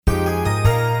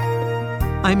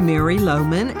I'm Mary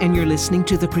Lohman, and you're listening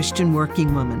to The Christian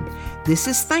Working Woman. This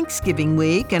is Thanksgiving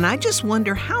week, and I just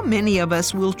wonder how many of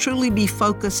us will truly be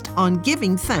focused on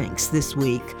giving thanks this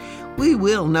week. We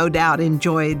will no doubt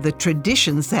enjoy the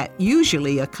traditions that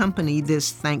usually accompany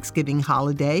this Thanksgiving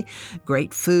holiday.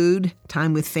 Great food,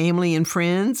 time with family and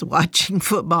friends, watching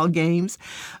football games.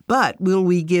 But will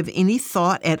we give any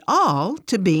thought at all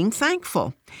to being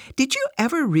thankful? Did you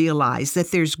ever realize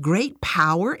that there's great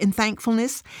power in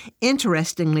thankfulness?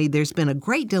 Interestingly, there's been a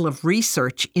great deal of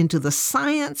research into the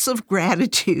science of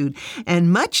gratitude,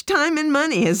 and much time and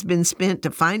money has been spent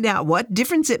to find out what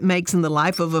difference it makes in the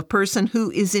life of a person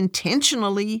who is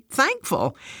intentionally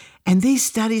thankful. And these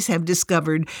studies have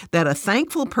discovered that a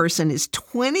thankful person is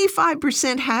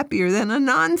 25% happier than a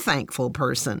non-thankful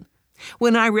person.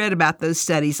 When I read about those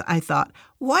studies, I thought,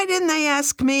 why didn't they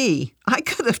ask me? I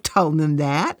could have told them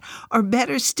that. Or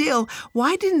better still,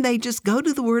 why didn't they just go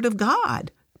to the Word of God?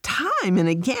 Time and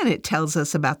again it tells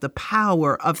us about the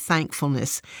power of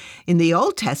thankfulness. In the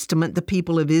Old Testament, the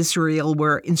people of Israel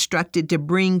were instructed to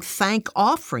bring thank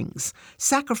offerings,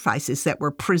 sacrifices that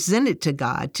were presented to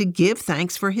God to give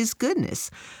thanks for His goodness.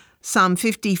 Psalm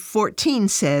 50:14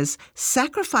 says,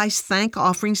 "Sacrifice thank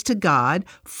offerings to God,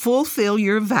 fulfill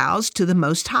your vows to the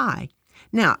Most High."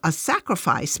 Now, a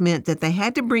sacrifice meant that they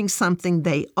had to bring something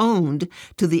they owned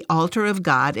to the altar of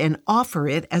God and offer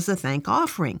it as a thank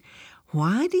offering.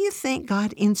 Why do you think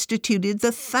God instituted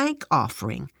the thank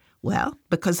offering? Well,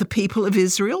 because the people of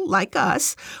Israel, like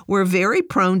us, were very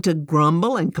prone to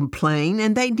grumble and complain,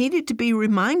 and they needed to be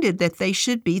reminded that they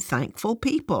should be thankful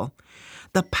people.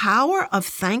 The power of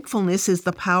thankfulness is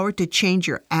the power to change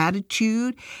your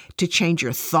attitude, to change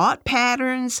your thought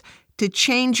patterns, to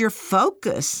change your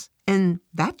focus, and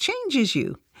that changes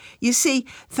you. You see,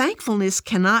 thankfulness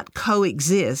cannot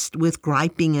coexist with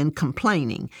griping and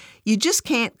complaining. You just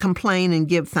can't complain and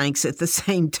give thanks at the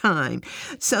same time.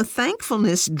 So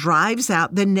thankfulness drives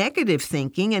out the negative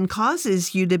thinking and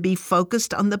causes you to be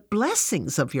focused on the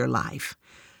blessings of your life.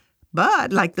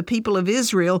 But like the people of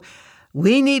Israel,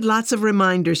 we need lots of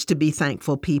reminders to be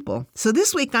thankful people. So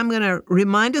this week I'm going to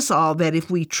remind us all that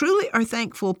if we truly are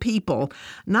thankful people,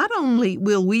 not only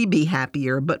will we be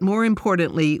happier, but more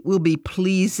importantly, we'll be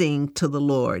pleasing to the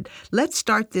Lord. Let's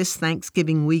start this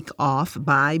Thanksgiving week off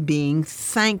by being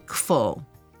thankful.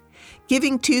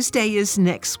 Giving Tuesday is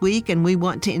next week, and we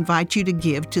want to invite you to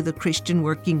give to the Christian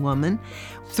Working Woman.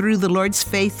 Through the Lord's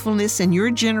faithfulness and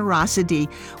your generosity,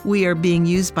 we are being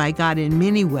used by God in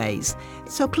many ways.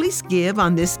 So please give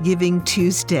on this Giving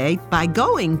Tuesday by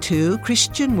going to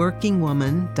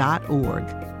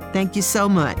christianworkingwoman.org. Thank you so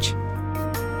much.